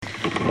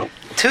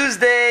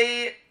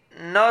Tuesday,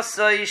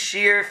 Nosai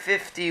Shiur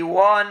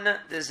 51.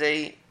 There's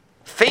a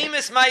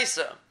famous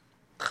Maisa.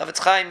 Chavetz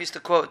Chaim used to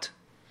quote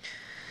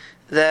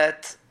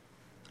that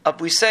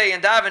we say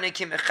in davening,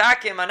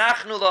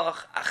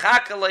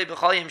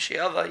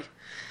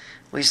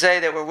 we say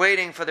that we're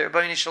waiting for the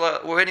Rebbeinu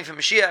Shalom, we're waiting for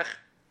Mashiach.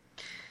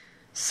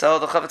 So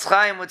the Chavetz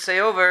Chaim would say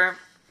over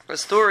a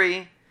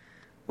story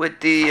with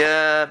the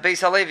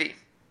Beis Halevi.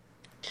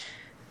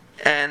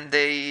 And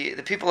the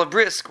people of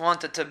Brisk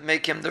wanted to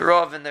make him the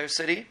Rav in their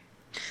city.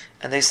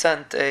 And they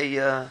sent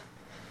a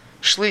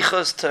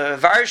shlichus to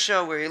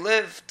Varsha, where he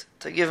lived,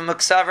 to give him a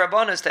ksav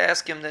rabbanos, to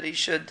ask him that he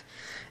should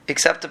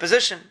accept the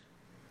position.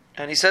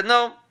 And he said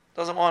no,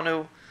 doesn't want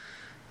to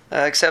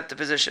accept the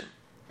position.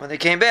 When they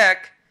came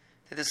back,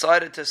 they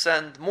decided to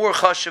send more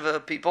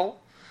chashuva people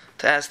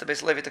to ask the Beis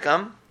Halevi to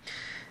come.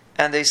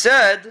 And they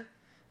said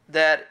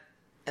that,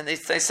 and they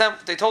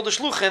told the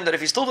shluchim that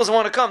if he still doesn't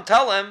want to come,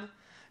 tell him,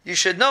 you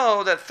should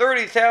know that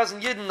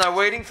 30,000 Yidden are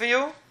waiting for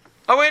you.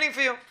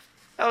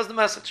 That was the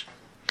message.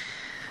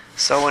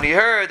 So when he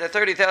heard that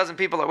 30,000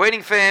 people are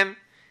waiting for him,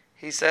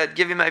 he said,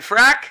 give me my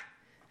frak.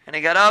 And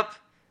he got up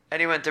and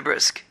he went to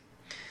Brisk.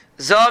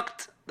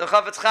 Zogt the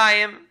Chavetz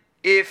Chaim,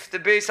 if the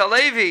Beis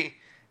Halevi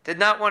did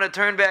not want to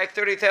turn back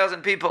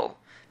 30,000 people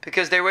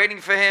because they're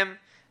waiting for him,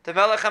 the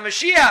Melech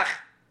HaMashiach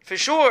for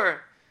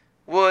sure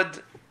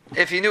would,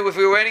 if he knew if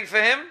we were waiting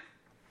for him,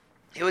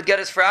 he would get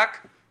his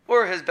frak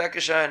or his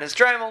bekasha and his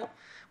tremel,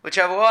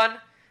 whichever one,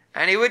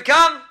 and he would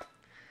come.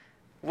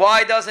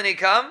 Why doesn't he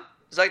come?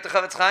 Zayk the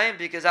Chavetz Chaim,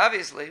 because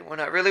obviously we're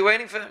not really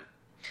waiting for him.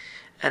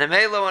 And a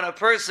mela, when a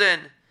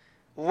person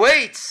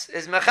waits,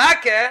 is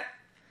mechake,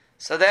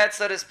 so that,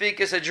 so to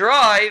speak, is a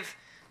drive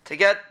to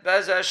get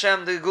Bez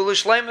Hashem the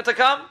Geulah4Life to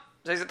come.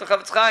 Zayk the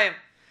Chavetz Chaim.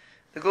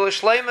 The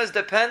Geulah4Life is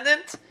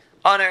dependent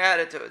on our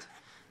attitude.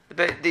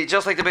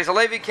 Just like the Beis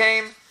Halevi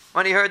came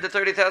when he heard the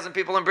 30,000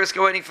 people in Brisk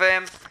waiting for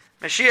him,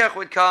 Mashiach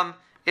would come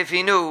if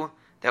he knew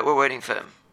that we're waiting for him.